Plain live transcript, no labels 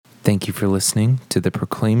Thank you for listening to the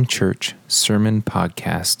Proclaim Church Sermon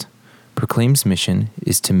Podcast. Proclaim's mission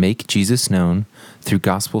is to make Jesus known through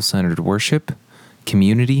gospel-centered worship,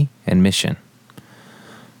 community, and mission.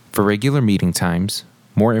 For regular meeting times,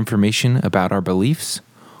 more information about our beliefs,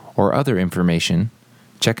 or other information,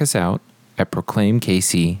 check us out at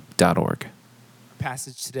proclaimkc.org. Our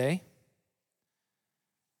passage today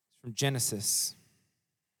is from Genesis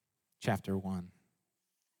chapter 1.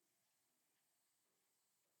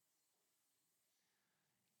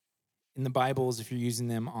 In the Bibles, if you're using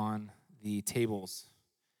them on the tables,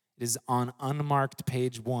 it is on unmarked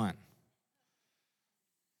page 1.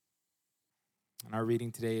 And our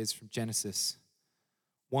reading today is from Genesis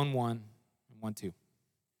 1:1 and 1:2.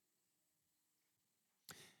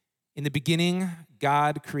 In the beginning,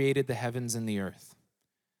 God created the heavens and the earth.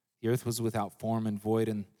 The earth was without form and void,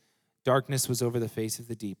 and darkness was over the face of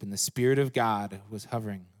the deep, and the Spirit of God was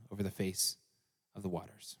hovering over the face of the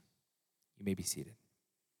waters. You may be seated.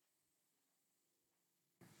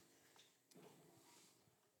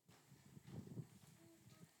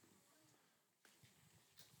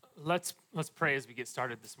 Let's pray as we get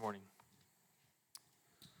started this morning.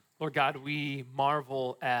 Lord God, we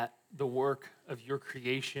marvel at the work of your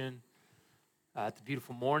creation, at the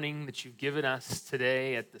beautiful morning that you've given us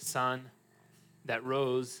today, at the sun that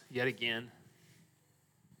rose yet again.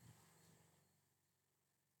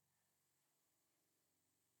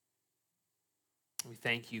 We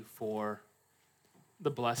thank you for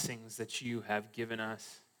the blessings that you have given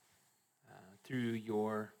us through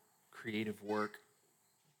your creative work.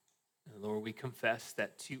 And Lord, we confess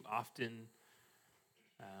that too often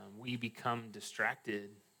we become distracted.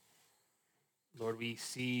 Lord, we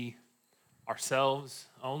see ourselves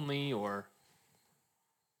only, or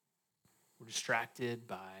we're distracted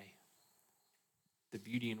by the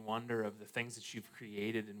beauty and wonder of the things that you've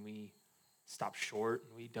created, and we stop short,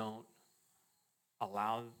 and we don't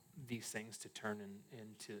allow these things to turn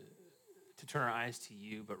our eyes to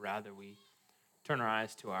you, but rather we turn our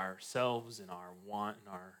eyes to ourselves and our want and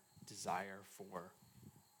our desire for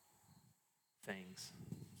things.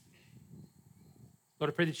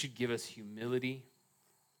 Lord, I pray that you'd give us humility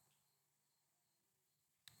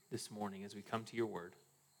this morning as we come to your word,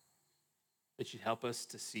 that you'd help us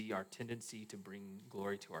to see our tendency to bring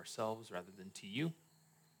glory to ourselves rather than to you,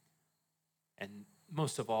 and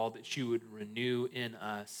most of all, that you would renew in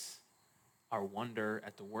us our wonder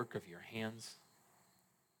at the work of your hands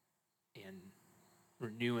and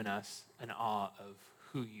renew in us an awe of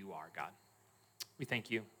who you are, God. We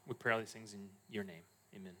thank you. We pray all these things in your name.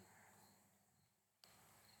 Amen.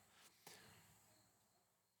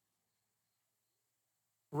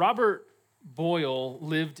 Robert Boyle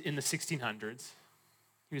lived in the 1600s.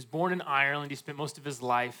 He was born in Ireland. He spent most of his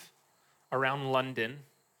life around London.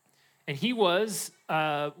 And he was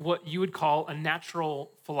what you would call a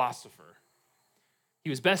natural philosopher. He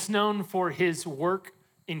was best known for his work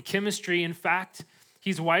in chemistry. In fact,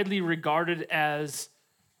 he's widely regarded as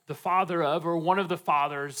the father of, or one of the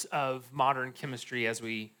fathers of, modern chemistry as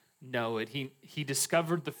we know it. He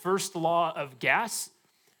discovered the first law of gas,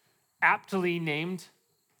 aptly named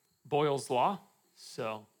Boyle's Law.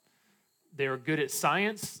 So they were good at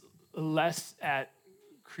science, less at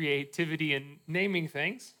creativity and naming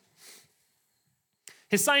things.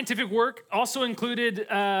 His scientific work also included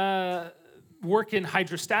work in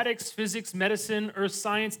hydrostatics, physics, medicine, earth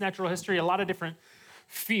science, natural history, a lot of different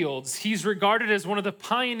fields. He's regarded as one of the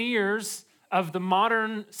pioneers of the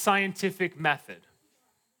modern scientific method.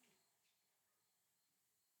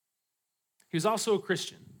 He was also a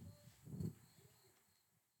Christian.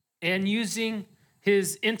 And using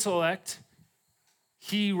his intellect,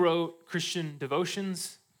 he wrote Christian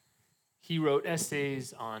devotions. He wrote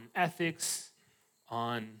essays on ethics,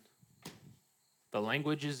 on the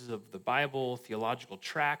languages of the Bible, theological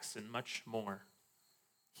tracts, and much more.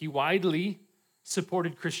 He widely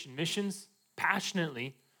supported Christian missions,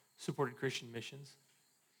 passionately supported Christian missions,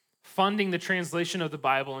 funding the translation of the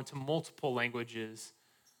Bible into multiple languages,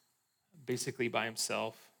 basically by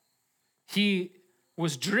himself. He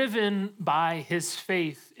was driven by his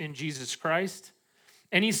faith in Jesus Christ,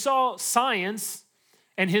 and he saw science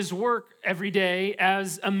and his work every day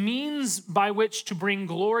as a means by which to bring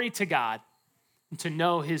glory to God and to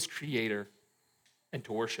know his Creator and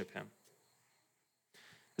to worship him.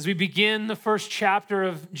 As we begin the first chapter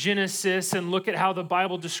of Genesis and look at how the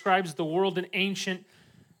Bible describes the world in ancient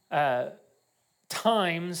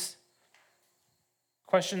times,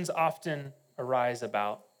 questions often arise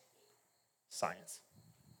about science.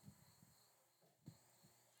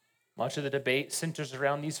 Much of the debate centers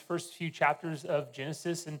around these first few chapters of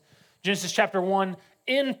Genesis. And Genesis chapter 1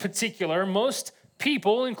 in particular, most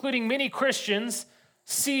people, including many Christians,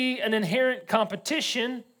 see an inherent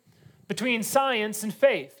competition between science and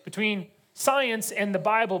faith, between science and the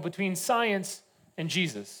Bible, between science and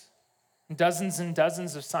Jesus. Dozens and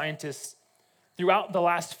dozens of scientists throughout the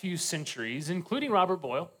last few centuries, including Robert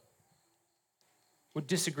Boyle, would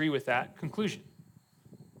disagree with that conclusion.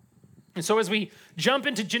 And so as we jump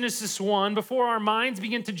into Genesis 1, before our minds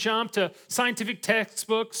begin to jump to scientific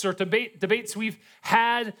textbooks or debates we've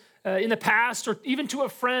had in the past, or even to a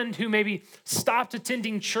friend who maybe stopped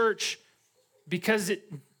attending church because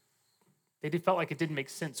they felt like it didn't make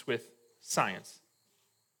sense with science,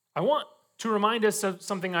 I want to remind us of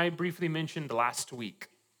something I briefly mentioned last week.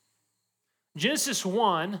 Genesis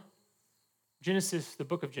 1, the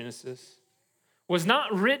book of Genesis, was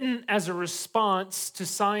not written as a response to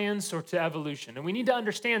science or to evolution. And we need to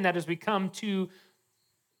understand that as we come to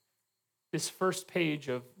this first page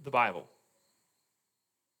of the Bible.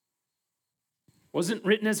 It wasn't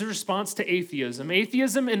written as a response to atheism.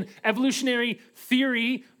 Atheism and evolutionary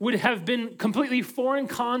theory would have been completely foreign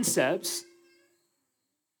concepts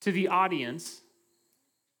to the audience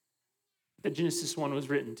that Genesis 1 was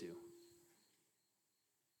written to.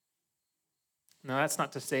 Now, that's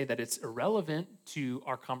not to say that it's irrelevant to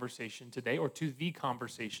our conversation today or to the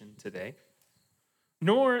conversation today,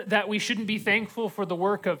 nor that we shouldn't be thankful for the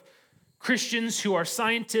work of Christians who are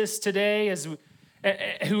scientists today,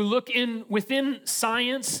 who look within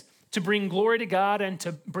science to bring glory to God and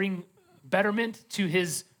to bring betterment to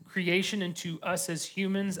his creation and to us as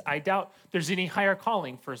humans. I doubt there's any higher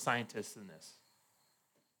calling for a scientist than this.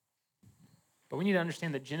 But we need to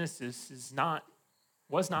understand that Genesis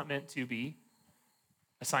was not meant to be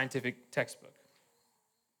a scientific textbook.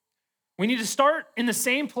 We need to start in the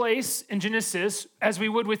same place in Genesis as we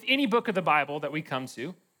would with any book of the Bible that we come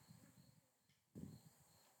to.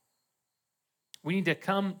 We need to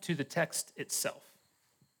come to the text itself,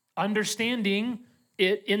 understanding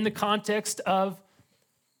it in the context of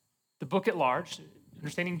the book at large,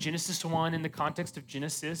 understanding Genesis 1 in the context of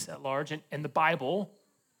Genesis at large and the Bible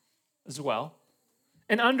as well,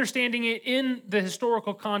 and understanding it in the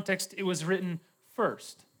historical context it was written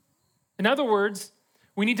first. In other words,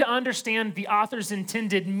 we need to understand the author's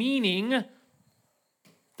intended meaning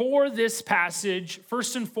for this passage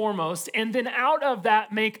first and foremost, and then out of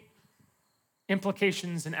that make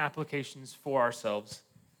implications and applications for ourselves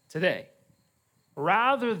today,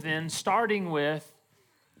 rather than starting with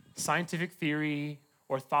scientific theory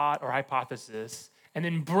or thought or hypothesis and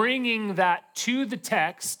then bringing that to the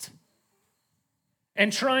text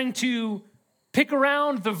and trying to pick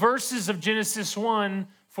around the verses of Genesis 1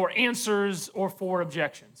 for answers or for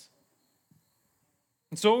objections.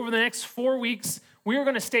 And so over the next 4 weeks, we are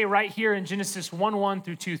going to stay right here in Genesis 1:1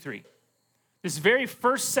 through 2:3. This very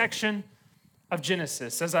first section of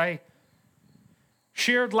Genesis. As I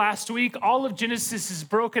shared last week, all of Genesis is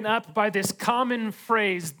broken up by this common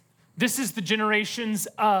phrase, this is the generations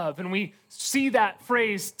of. And we see that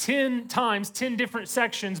phrase 10 times, 10 different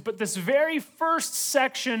sections, but this very first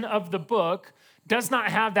section of the book does not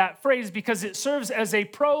have that phrase because it serves as a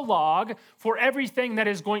prologue for everything that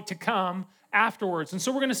is going to come afterwards. And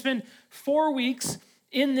so we're going to spend 4 weeks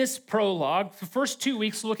in this prologue, the first 2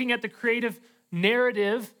 weeks looking at the creative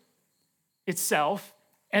narrative itself.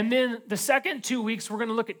 And then the second 2 weeks, we're going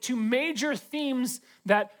to look at two major themes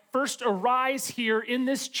that first arise here in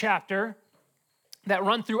this chapter that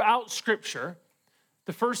run throughout Scripture.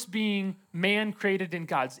 The first being man created in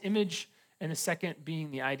God's image, and the second being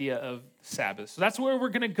the idea of Sabbath. So that's where we're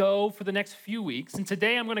going to go for the next few weeks. And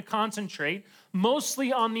today I'm going to concentrate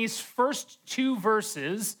mostly on these first 2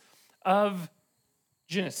 verses of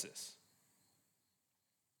Genesis.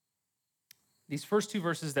 These first 2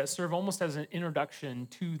 verses that serve almost as an introduction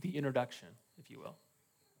to the introduction, if you will.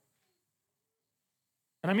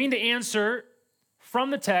 And I mean to answer from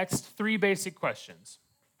the text 3 basic questions.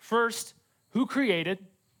 First, who created?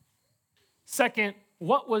 Second,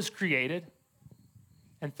 what was created?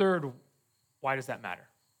 And third, why does that matter?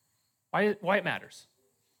 Why it matters.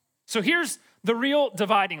 So here's the real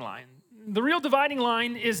dividing line. The real dividing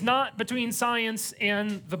line is not between science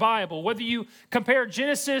and the Bible. Whether you compare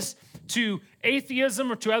Genesis to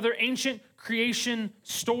atheism or to other ancient creation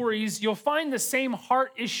stories, you'll find the same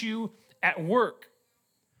heart issue at work.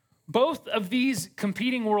 Both of these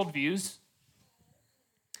competing worldviews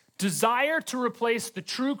desire to replace the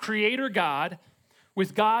true creator God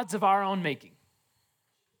with gods of our own making.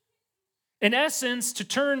 In essence, to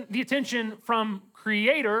turn the attention from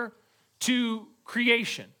creator to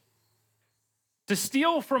creation. To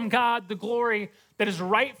steal from God the glory that is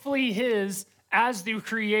rightfully his as the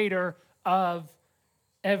creator of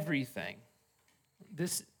everything.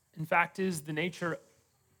 This in fact, is the nature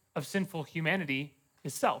of sinful humanity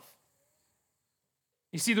is self.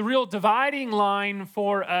 You see, the real dividing line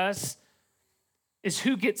for us is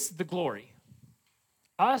who gets the glory,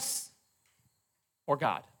 us or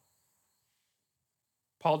God.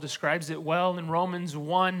 Paul describes it well in Romans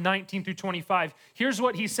 1, 19 through 25. Here's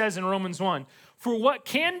what he says in Romans 1. For what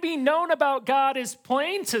can be known about God is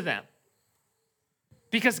plain to them,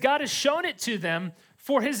 because God has shown it to them.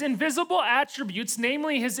 For his invisible attributes,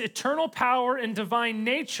 namely his eternal power and divine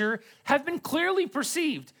nature, have been clearly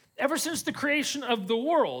perceived ever since the creation of the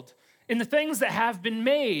world in the things that have been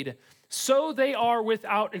made. So they are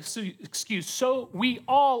without excuse. So we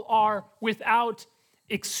all are without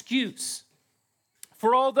excuse.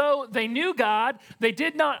 For although they knew God, they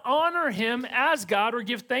did not honor him as God or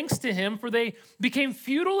give thanks to him, for they became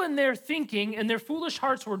futile in their thinking, and their foolish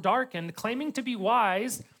hearts were darkened. Claiming to be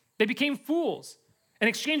wise, they became fools. And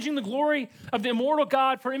exchanging the glory of the immortal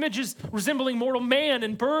God for images resembling mortal man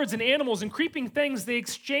and birds and animals and creeping things, they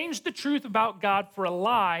exchanged the truth about God for a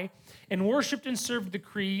lie and worshiped and served the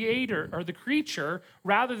creator or the creature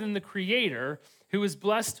rather than the creator, who is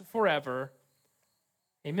blessed forever.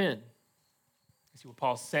 Amen. See, what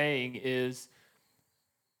Paul's saying is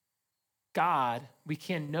God, we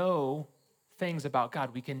can know things about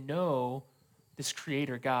God. We can know this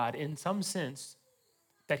creator God in some sense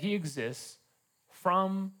that he exists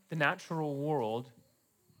from the natural world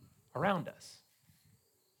around us.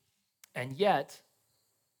 And yet,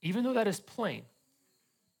 even though that is plain,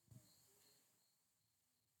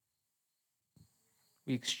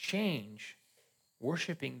 we exchange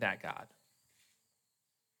worshiping that God,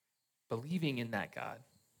 believing in that God,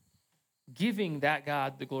 giving that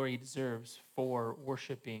God the glory he deserves for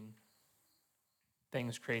worshiping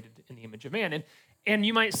things created in the image of man. And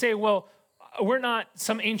you might say, well, we're not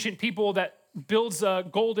some ancient people that builds a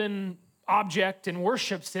golden object and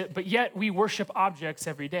worships it, but yet we worship objects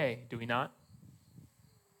every day, do we not?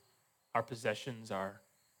 Our possessions, our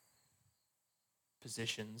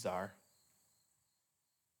positions, our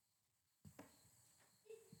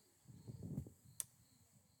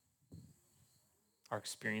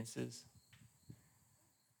experiences.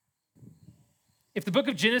 If the book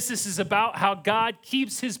of Genesis is about how God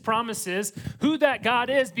keeps his promises, who that God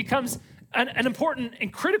is becomes an important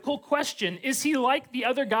and critical question. Is he like the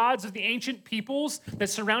other gods of the ancient peoples that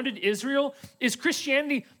surrounded Israel? Is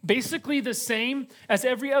Christianity basically the same as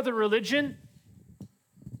every other religion?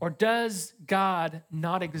 Or does God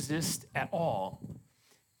not exist at all?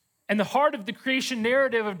 And the heart of the creation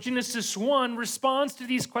narrative of Genesis 1 responds to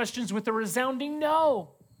these questions with a resounding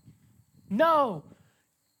no. No.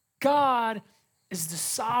 God is the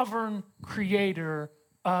sovereign creator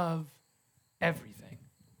of everything.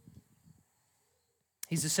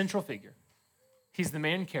 He's the central figure. He's the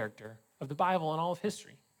main character of the Bible and all of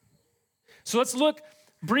history. So let's look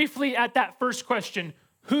briefly at that first question.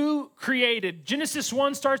 Who created? Genesis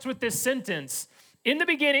 1 starts with this sentence. In the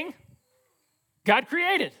beginning, God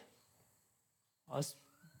created. Well,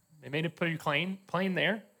 they made it pretty plain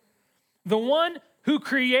there. The one who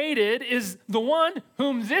created is the one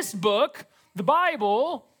whom this book, the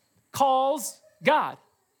Bible, calls God.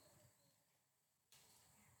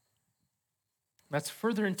 That's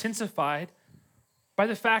further intensified by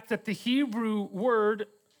the fact that the Hebrew word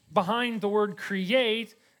behind the word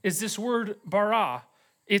create is this word bara.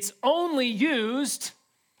 It's only used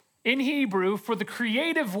in Hebrew for the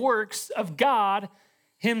creative works of God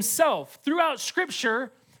himself. Throughout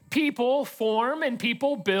Scripture, people form and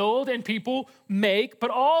people build and people make,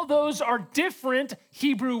 but all those are different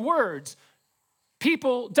Hebrew words.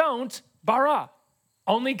 People don't bara.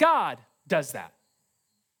 Only God does that.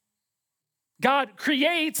 God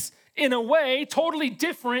creates in a way totally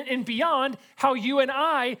different and beyond how you and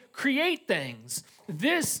I create things.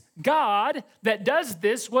 This God that does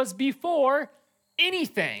this was before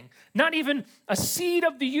anything. Not even a seed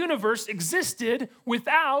of the universe existed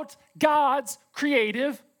without God's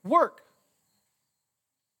creative work.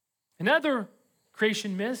 In other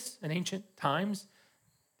creation myths in ancient times,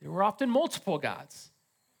 there were often multiple gods.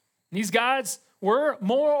 These gods were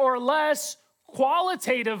more or less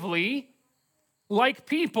qualitatively like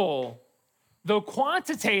people, though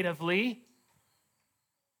quantitatively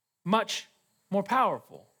much more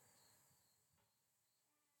powerful.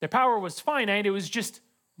 Their power was finite. It was just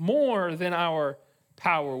more than our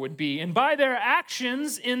power would be. And by their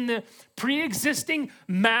actions in the pre-existing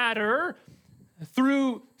matter,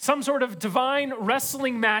 through some sort of divine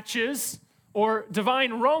wrestling matches or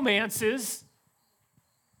divine romances,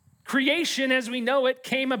 creation as we know it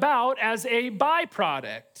came about as a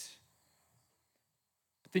byproduct.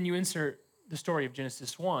 Then you insert the story of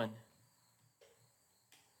Genesis 1.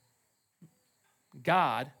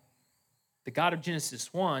 God, the God of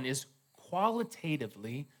Genesis 1, is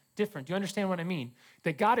qualitatively different. Do you understand what I mean?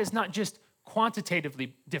 That God is not just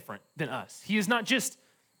quantitatively different than us. He is not just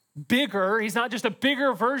bigger. He's not just a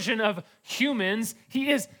bigger version of humans. He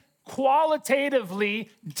is qualitatively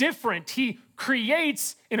different. He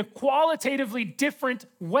creates in a qualitatively different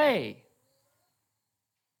way.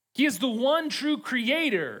 He is the one true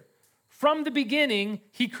creator. From the beginning,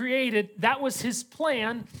 he created. That was his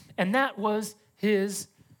plan, and that was his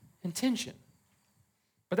intention.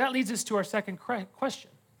 But that leads us to our second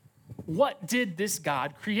question. What did this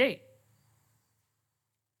God create?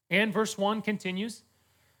 And verse 1 continues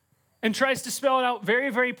and tries to spell it out very,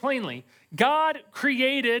 very plainly. God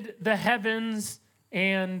created the heavens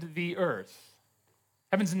and the earth.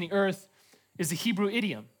 Heavens and the earth is a Hebrew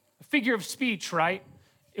idiom, a figure of speech, right?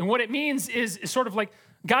 And what it means is sort of like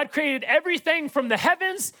God created everything from the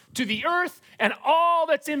heavens to the earth and all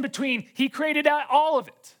that's in between. He created all of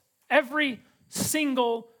it, every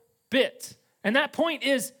single bit. And that point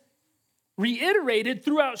is reiterated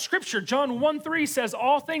throughout Scripture. John 1:3 says,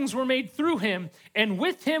 all things were made through him, and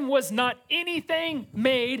with him was not anything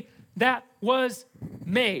made that was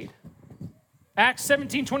made. Acts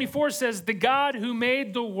 17:24 says, the God who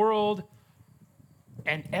made the world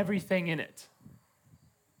and everything in it.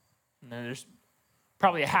 And then there's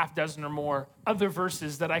probably a half dozen or more other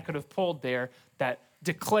verses that I could have pulled there that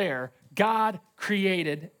declare God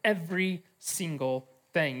created every single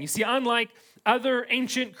thing. You see, unlike other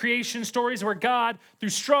ancient creation stories where God, through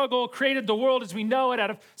struggle, created the world as we know it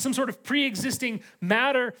out of some sort of pre-existing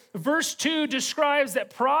matter, verse 2 describes that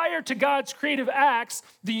prior to God's creative acts,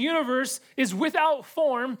 the universe is without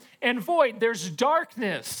form and void. There's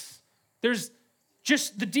darkness. There's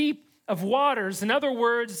just the deep of waters. In other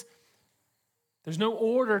words, there's no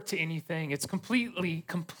order to anything. It's completely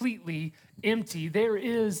empty. There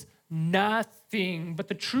is nothing. But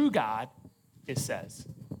the true God, it says,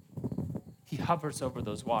 he hovers over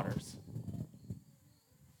those waters.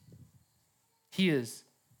 He is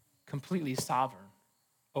completely sovereign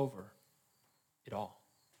over it all.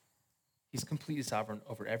 He's completely sovereign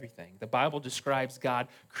over everything. The Bible describes God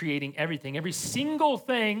creating everything, every single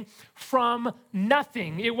thing from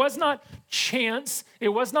nothing. It was not chance. It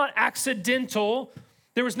was not accidental.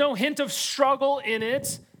 There was no hint of struggle in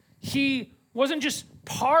it. He wasn't just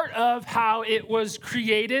part of how it was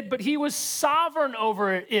created, but he was sovereign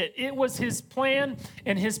over it. It was his plan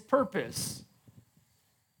and his purpose.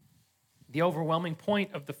 The overwhelming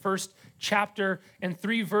point of the first chapter and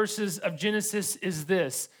 3 verses of Genesis is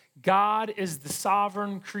this: God is the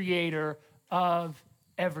sovereign creator of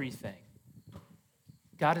everything.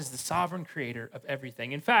 God is the sovereign creator of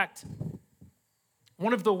everything. In fact,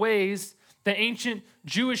 one of the ways the ancient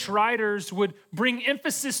Jewish writers would bring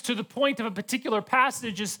emphasis to the point of a particular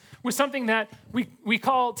passage was something that we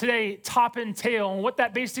call today top and tail. And what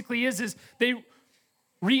that basically is they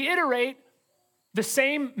reiterate the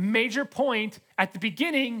same major point at the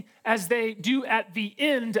beginning as they do at the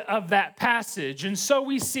end of that passage. And so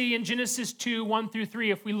we see in Genesis 2, 1 through 3,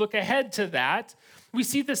 if we look ahead to that, we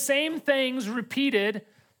see the same things repeated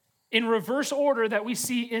in reverse order that we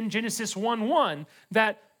see in Genesis 1:1,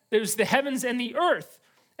 that there's the heavens and the earth,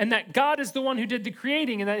 and that God is the one who did the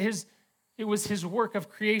creating, and that it was his work of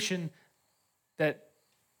creation that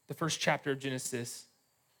the first chapter of Genesis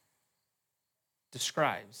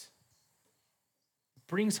describes. It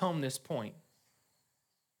brings home this point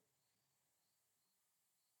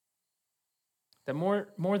that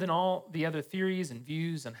more than all the other theories and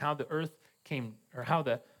views on how the earth came, or how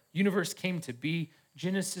the universe came to be,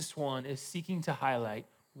 Genesis 1 is seeking to highlight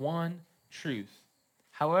one truth.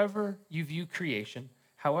 However you view creation,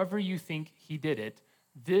 however you think he did it,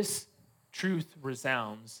 this truth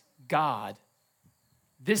resounds. God,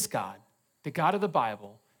 this God, the God of the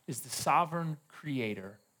Bible, is the sovereign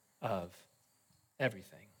creator of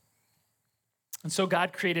everything. And so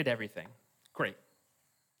God created everything. Great.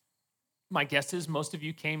 My guess is most of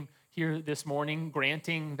you came here this morning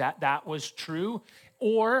granting that that was true,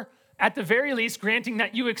 or at the very least granting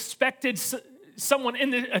that you expected someone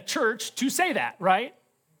in a church to say that, right?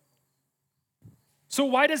 So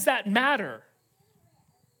why does that matter?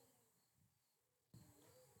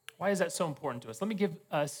 Why is that so important to us? Let me give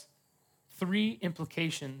us 3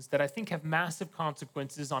 implications that I think have massive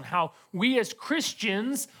consequences on how we as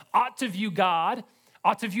Christians ought to view God,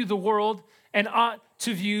 ought to view the world, and ought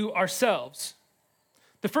to view ourselves.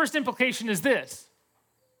 The first implication is this: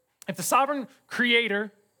 if the sovereign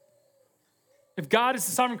creator, if God is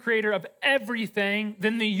the sovereign creator of everything,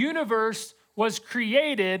 then the universe was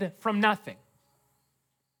created from nothing.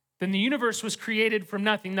 Then the universe was created from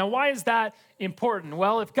nothing. Now, why is that important?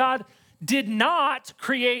 Well, if God did not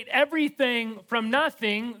create everything from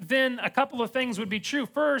nothing, then a couple of things would be true.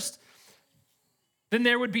 First, then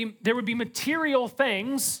there would be material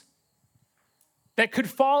things that could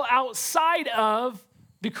fall outside of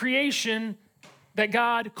the creation that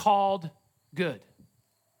God called good.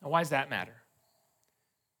 Now, why does that matter?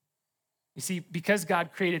 You see, because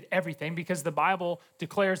God created everything, because the Bible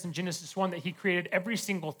declares in Genesis 1 that he created every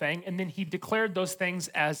single thing, and then he declared those things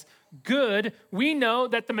as good, we know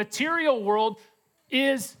that the material world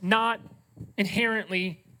is not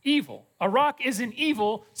inherently evil. A rock isn't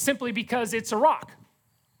evil simply because it's a rock.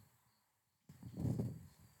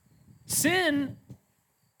 Sin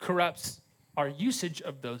corrupts our usage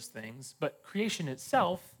of those things, but creation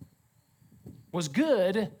itself was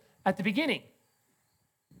good at the beginning.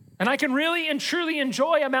 And I can really and truly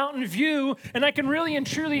enjoy a mountain view, and I can really and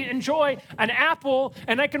truly enjoy an apple,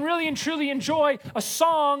 and I can really and truly enjoy a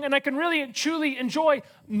song, and I can really and truly enjoy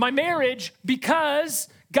my marriage because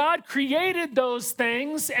God created those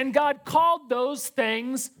things and God called those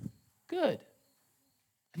things good.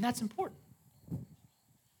 And that's important.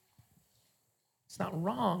 It's not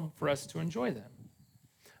wrong for us to enjoy them.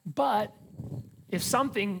 But if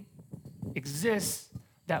something exists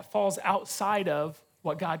that falls outside of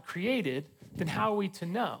what God created, then how are we to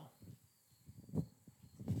know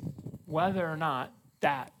whether or not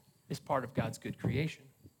that is part of God's good creation?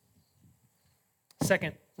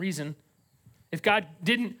 Second reason, if God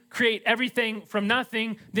didn't create everything from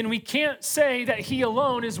nothing, then we can't say that he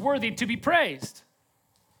alone is worthy to be praised.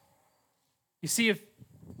 You see,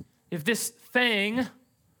 if this thing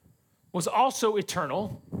was also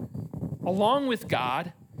eternal, along with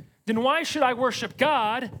God, then why should I worship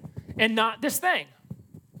God and not this thing?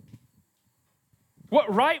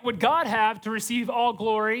 What right would God have to receive all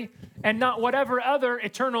glory and not whatever other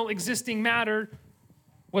eternal existing matter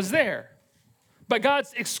was there? But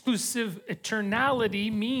God's exclusive eternality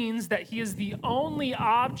means that he is the only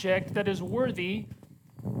object that is worthy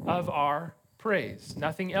of our praise.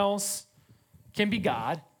 Nothing else can be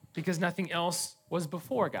God because nothing else was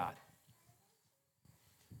before God.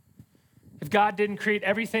 If God didn't create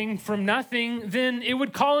everything from nothing, then it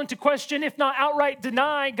would call into question, if not outright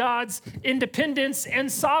deny, God's independence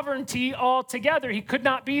and sovereignty altogether. He could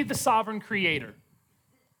not be the sovereign creator.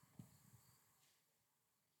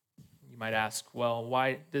 You might ask, well,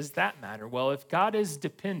 why does that matter? Well, if God is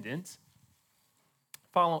dependent,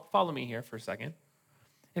 follow me here for a second.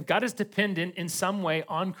 If God is dependent in some way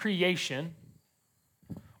on creation,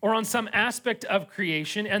 or on some aspect of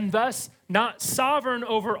creation, and thus not sovereign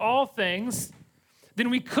over all things, then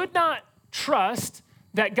we could not trust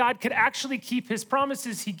that God could actually keep his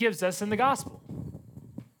promises he gives us in the gospel.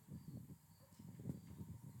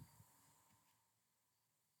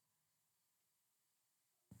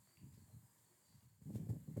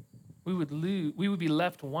 We would be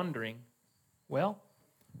left wondering, well,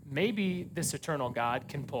 maybe this eternal God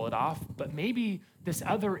can pull it off, but maybe this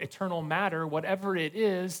other eternal matter, whatever it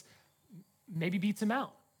is, maybe beats him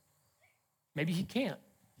out. Maybe he can't.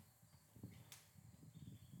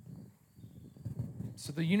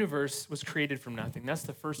 So the universe was created from nothing. That's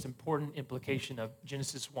the first important implication of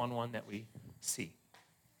Genesis 1:1 that we see.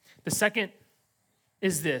 The second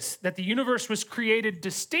is this, that the universe was created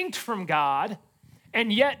distinct from God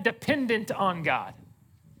and yet dependent on God.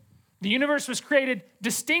 The universe was created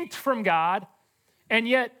distinct from God and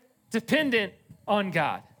yet dependent on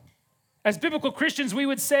God. As biblical Christians, we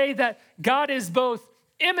would say that God is both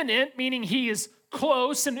immanent, meaning he is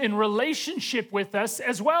close and in relationship with us,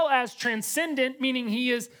 as well as transcendent, meaning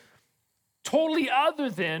he is totally other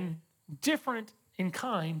than, different in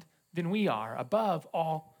kind than we are, above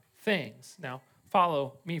all things. Now,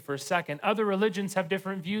 follow me for a second. Other religions have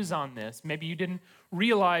different views on this. Maybe you didn't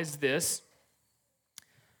realize this.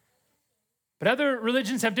 But other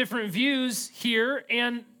religions have different views here,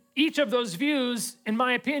 and each of those views, in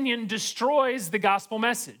my opinion, destroys the gospel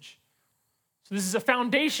message. So this is a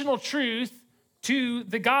foundational truth to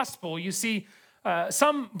the gospel. You see,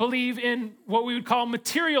 some believe in what we would call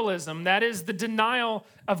materialism. That is the denial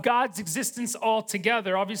of God's existence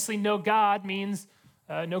altogether. Obviously, no God means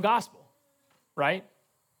no gospel, right?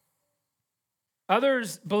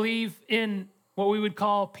 Others believe in what we would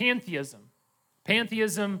call pantheism.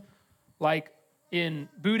 Pantheism, like in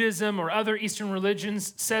Buddhism or other Eastern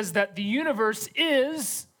religions, says that the universe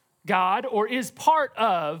is God or is part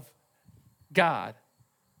of God,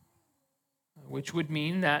 which would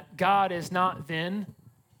mean that God is not then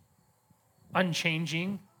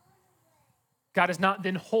unchanging. God is not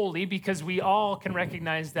then holy, because we all can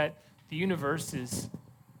recognize that the universe is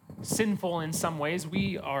sinful in some ways.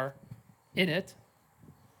 We are in it.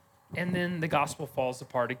 and then the gospel falls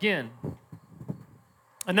apart again.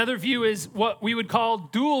 Another view is what we would call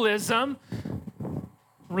dualism,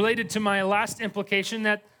 related to my last implication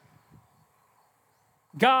that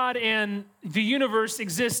God and the universe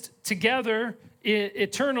exist together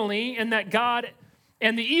eternally, and that God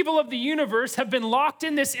and the evil of the universe have been locked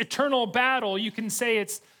in this eternal battle. You can say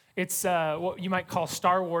it's what you might call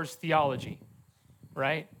Star Wars theology,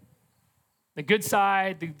 right? The good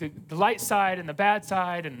side, the light side, and the bad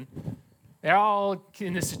side, and they're all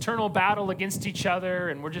in this eternal battle against each other,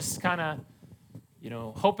 and we're just kind of,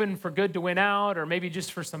 hoping for good to win out, or maybe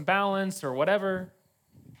just for some balance or whatever.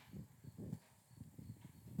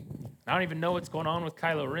 I don't even know what's going on with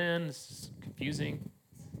Kylo Ren. It's confusing.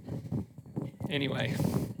 Anyway,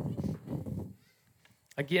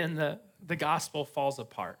 again, the gospel falls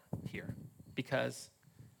apart here because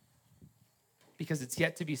it's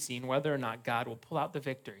yet to be seen whether or not God will pull out the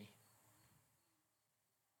victory.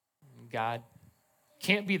 God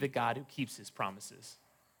can't be the God who keeps his promises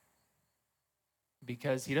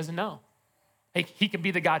because he doesn't know. He can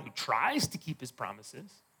be the God who tries to keep his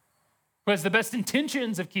promises, who has the best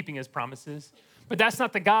intentions of keeping his promises, but that's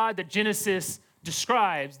not the God that Genesis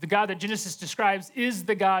describes. The God that Genesis describes is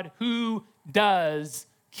the God who does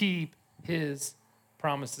keep his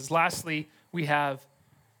promises. Lastly, we have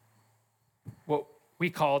what we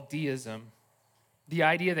call deism, the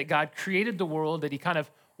idea that God created the world, that he kind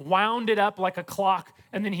of wound it up like a clock,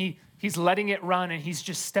 and then he's letting it run, and he's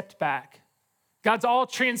just stepped back. God's all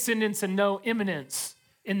transcendence and no immanence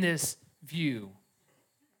in this view.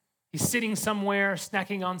 He's sitting somewhere,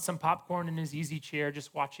 snacking on some popcorn in his easy chair,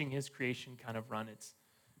 just watching his creation kind of run its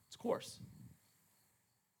course.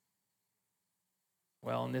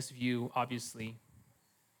 Well, in this view, obviously,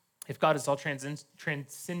 if God is all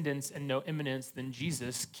transcendence and no immanence, then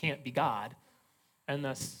Jesus can't be God, and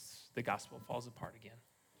thus the gospel falls apart again.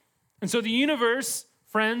 And so the universe,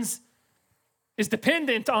 friends, is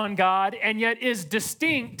dependent on God and yet is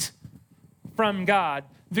distinct from God.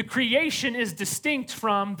 The creation is distinct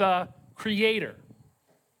from the creator.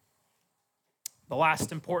 The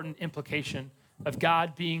last important implication of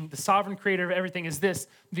God being the sovereign creator of everything is this: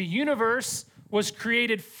 the universe was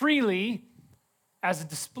created freely as a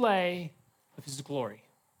display of his glory.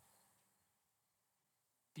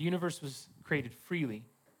 The universe was created freely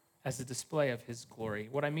as a display of his glory.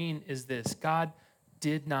 What I mean is this: God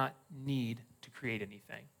did not need to create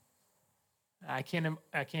anything. I can't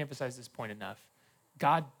emphasize this point enough.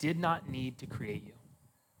 God did not need to create you.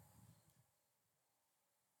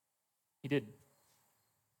 He didn't.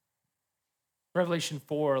 Revelation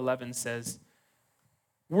 4:11 says,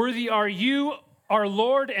 "Worthy are you, our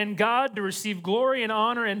Lord and God, to receive glory and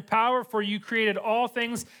honor and power, for you created all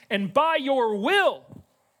things, and by your will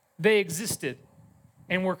they existed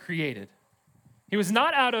and were created." It was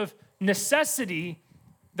not out of necessity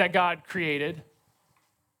that God created.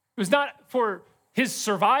 It was not for his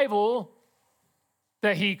survival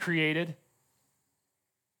that he created.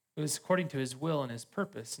 It was according to his will and his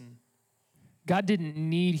purpose. And God didn't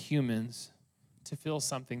need humans to fill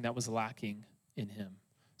something that was lacking in him,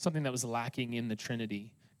 something that was lacking in the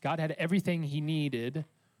Trinity. God had everything he needed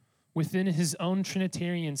within his own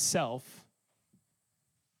Trinitarian self.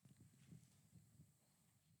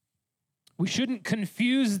 We shouldn't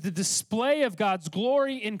confuse the display of God's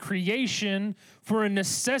glory in creation for a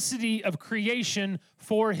necessity of creation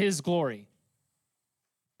for his glory.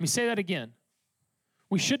 Let me say that again.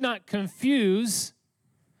 We should not confuse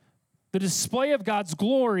the display of God's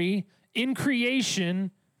glory in creation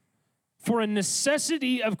for a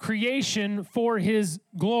necessity of creation for his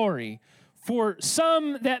glory. For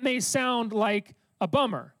some, that may sound like a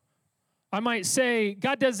bummer. I might say,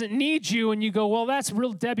 God doesn't need you, and you go, well, that's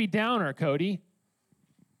real Debbie Downer, Cody.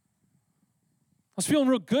 I was feeling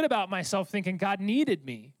real good about myself thinking God needed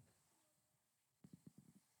me.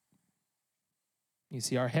 You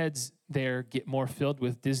see, our heads there get more filled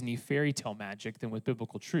with Disney fairy tale magic than with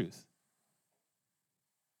biblical truth.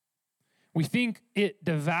 We think it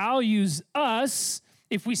devalues us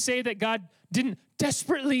if we say that God didn't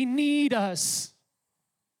desperately need us.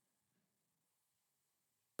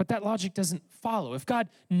 But that logic doesn't follow. If God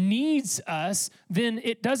needs us, then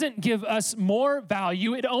it doesn't give us more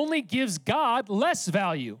value. It only gives God less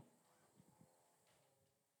value.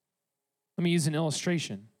 Let me use an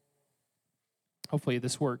illustration. Hopefully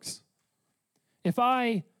this works. If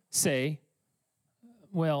I say,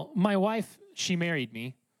 well, my wife, she married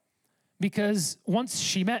me because once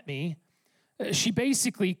she met me, she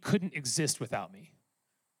basically couldn't exist without me.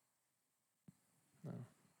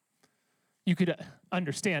 You could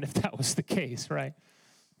understand if that was the case, right?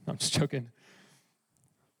 I'm just joking.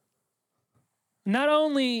 not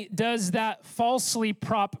only does that falsely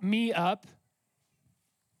prop me up,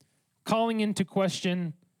 calling into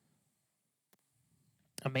question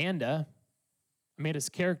Amanda's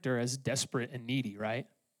character as desperate and needy, right?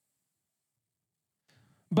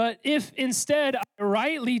 But if instead I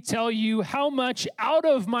rightly tell you how much out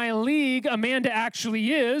of my league Amanda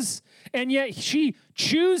actually is, and yet she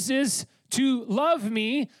chooses to love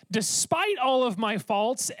me despite all of my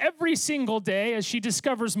faults every single day as she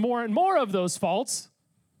discovers more and more of those faults,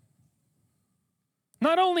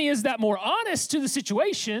 not only is that more honest to the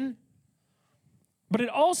situation, but it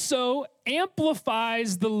also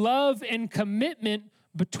amplifies the love and commitment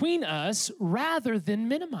between us rather than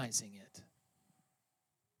minimizing it.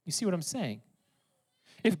 You see what I'm saying?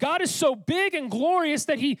 If God is so big and glorious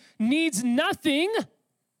that he needs nothing,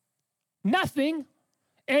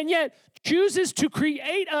 and yet chooses to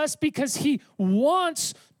create us because he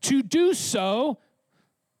wants to do so,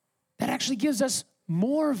 that actually gives us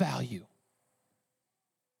more value.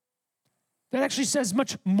 That actually says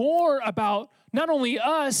much more about not only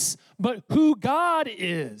us, but who God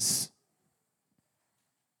is.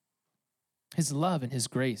 His love and his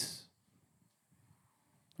grace.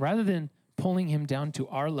 Rather than pulling him down to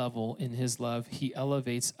our level in his love, he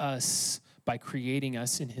elevates us by creating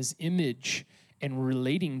us in his image and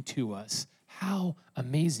relating to us. How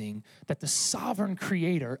amazing that the sovereign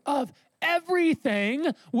creator of everything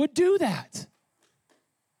would do that.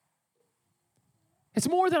 It's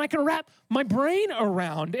more than I can wrap my brain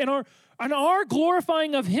around. And our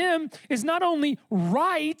glorifying of him is not only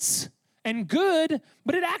right and good,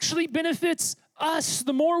 but it actually benefits us.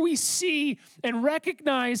 The more we see and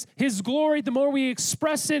recognize his glory, the more we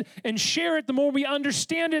express it and share it, the more we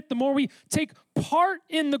understand it, the more we take part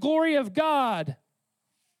in the glory of God,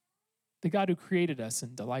 the God who created us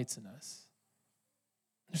and delights in us.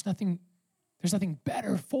 There's nothing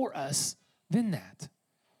better for us than that.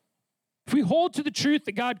 If we hold to the truth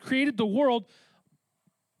that God created the world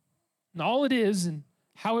and all it is and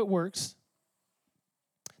how it works,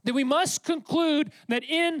 then we must conclude that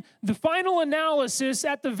in the final analysis,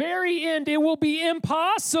 at the very end, it will be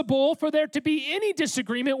impossible for there to be any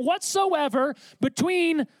disagreement whatsoever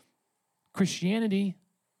between Christianity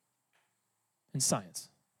and science.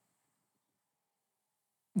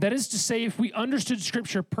 That is to say, if we understood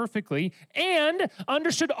Scripture perfectly and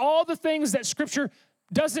understood all the things that Scripture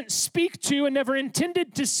doesn't speak to and never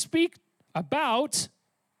intended to speak about,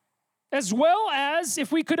 as well as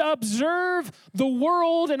if we could observe the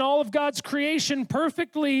world and all of God's creation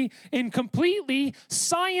perfectly and completely,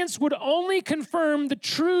 science would only confirm the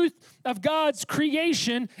truth of God's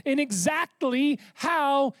creation in exactly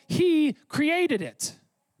how he created it.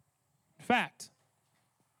 In fact,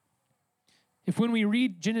 if when we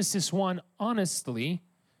read Genesis 1 honestly,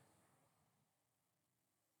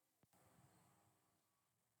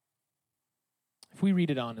 if we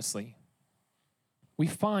read it honestly, we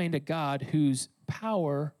find a God whose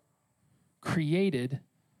power created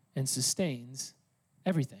and sustains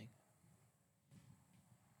everything.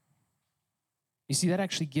 You see, that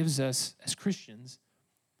actually gives us, as Christians,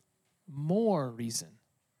 more reason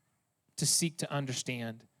to seek to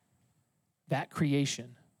understand that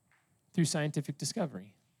creation through scientific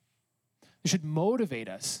discovery. It should motivate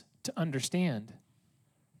us to understand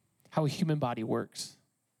how a human body works,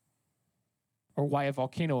 or why a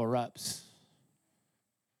volcano erupts,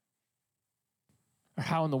 or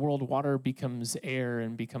how in the world water becomes air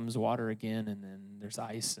and becomes water again, and then there's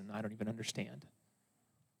ice, and I don't even understand.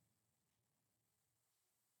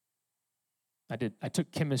 I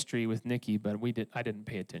took chemistry with Nikki, but I didn't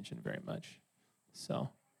pay attention very much. So,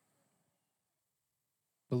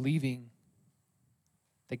 believing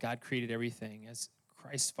that God created everything as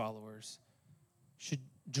Christ followers should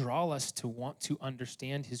draw us to want to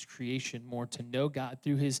understand his creation more, to know God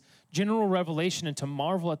through his general revelation, and to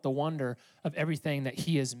marvel at the wonder of everything that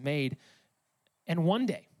he has made. And one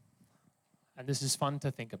day, and this is fun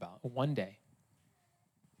to think about, one day,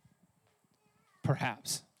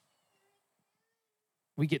 perhaps,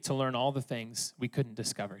 we get to learn all the things we couldn't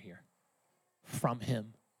discover here from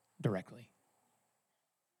him directly.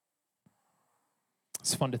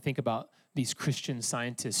 It's fun to think about these Christian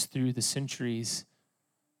scientists through the centuries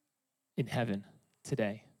in heaven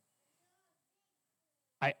today.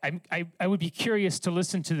 I would be curious to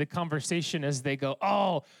listen to the conversation as they go,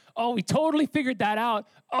 oh, we totally figured that out.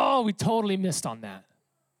 Oh, we totally missed on that.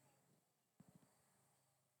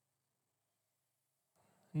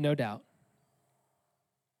 No doubt.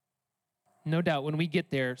 No doubt when we get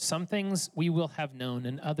there, some things we will have known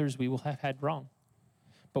and others we will have had wrong.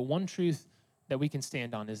 But one truth that we can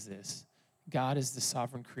stand on is this: God is the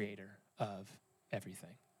sovereign creator of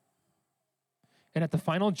everything. And at the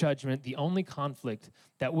final judgment, the only conflict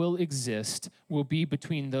that will exist will be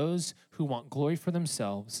between those who want glory for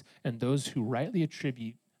themselves and those who rightly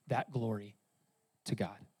attribute that glory to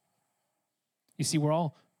God. You see, we're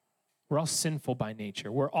all sinful by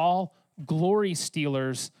nature. We're all glory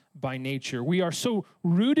stealers by nature. We are so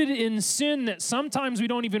rooted in sin that sometimes we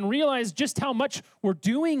don't even realize just how much we're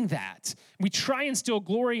doing that. We try and steal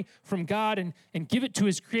glory from God and give it to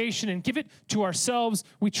his creation and give it to ourselves.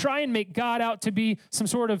 We try and make God out to be some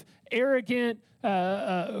sort of arrogant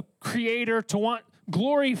creator, to want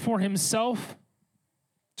glory for himself,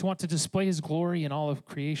 to want to display his glory in all of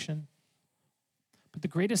creation. But the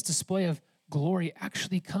greatest display of glory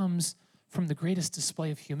actually comes from the greatest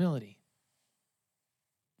display of humility.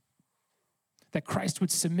 That Christ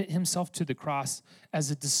would submit himself to the cross as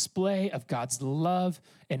a display of God's love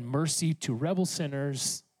and mercy to rebel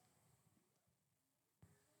sinners,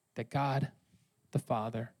 that God, the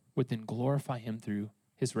Father, would then glorify him through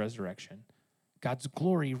his resurrection. God's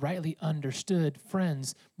glory, rightly understood,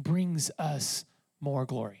 friends, brings us more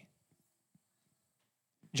glory.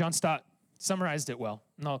 John Stott summarized it well,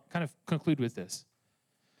 and I'll kind of conclude with this.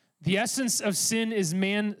 The essence of sin is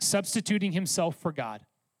man substituting himself for God,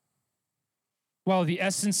 while the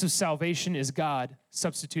essence of salvation is God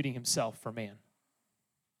substituting himself for man.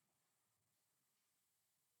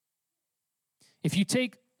 If you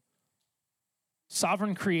take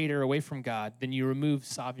sovereign creator away from God, then you remove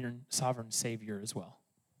sovereign savior as well.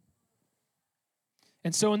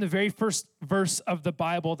 And so in the very first verse of the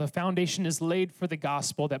Bible, the foundation is laid for the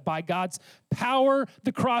gospel, that by God's power,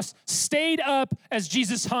 the cross stayed up as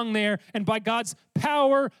Jesus hung there, and by God's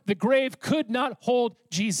power, the grave could not hold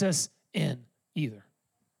Jesus in either.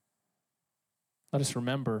 Let us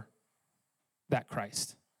remember that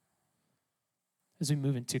Christ as we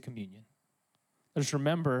move into communion. Let us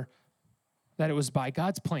remember that it was by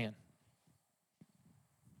God's plan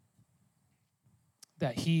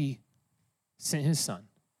that he sent his son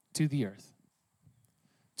to the earth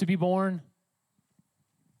to be born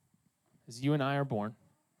as you and I are born,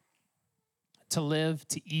 to live,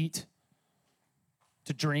 to eat,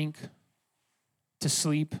 to drink, to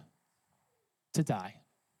sleep, to die,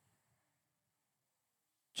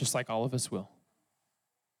 just like all of us will,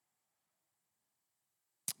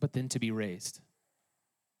 but then to be raised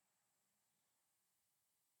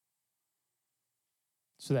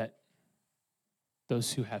so that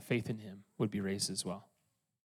those who have faith in him would be raised as well.